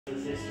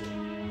history.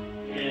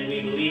 And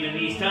we believe in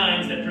these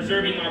times that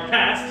preserving our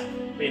past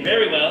may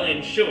very well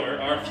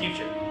ensure our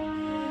future.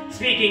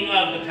 Speaking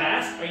of the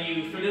past, are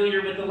you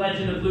familiar with the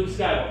legend of Luke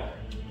Skywalker?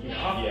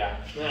 Yeah.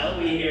 Well,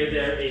 we hear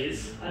there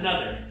is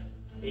another,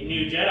 a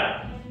new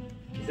Jedi.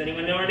 Does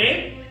anyone know her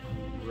name?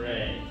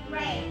 Rey.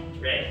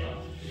 Rey.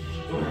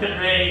 What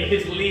Rey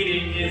is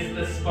leading is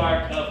the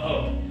spark of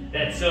hope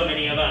that so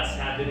many of us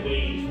have been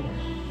waiting for.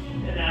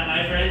 And that,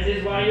 my friends,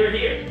 is why you're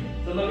here,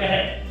 to look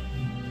ahead.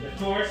 And of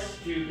course,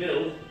 to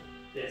build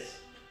this,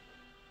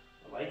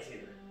 a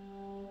lightsaber.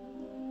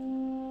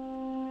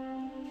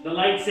 The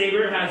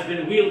lightsaber has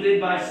been wielded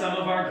by some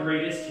of our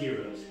greatest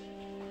heroes.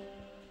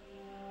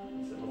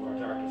 And some of our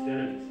darkest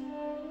enemies.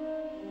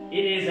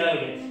 It is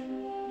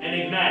elegant,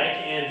 enigmatic,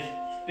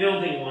 and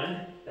building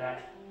one,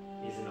 that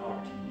is an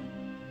art.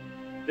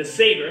 The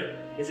saber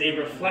is a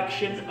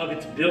reflection of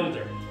its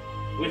builder,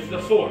 with the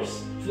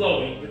force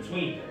flowing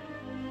between them.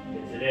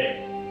 And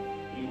today,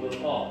 you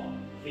will all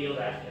feel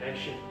that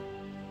connection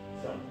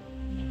someday.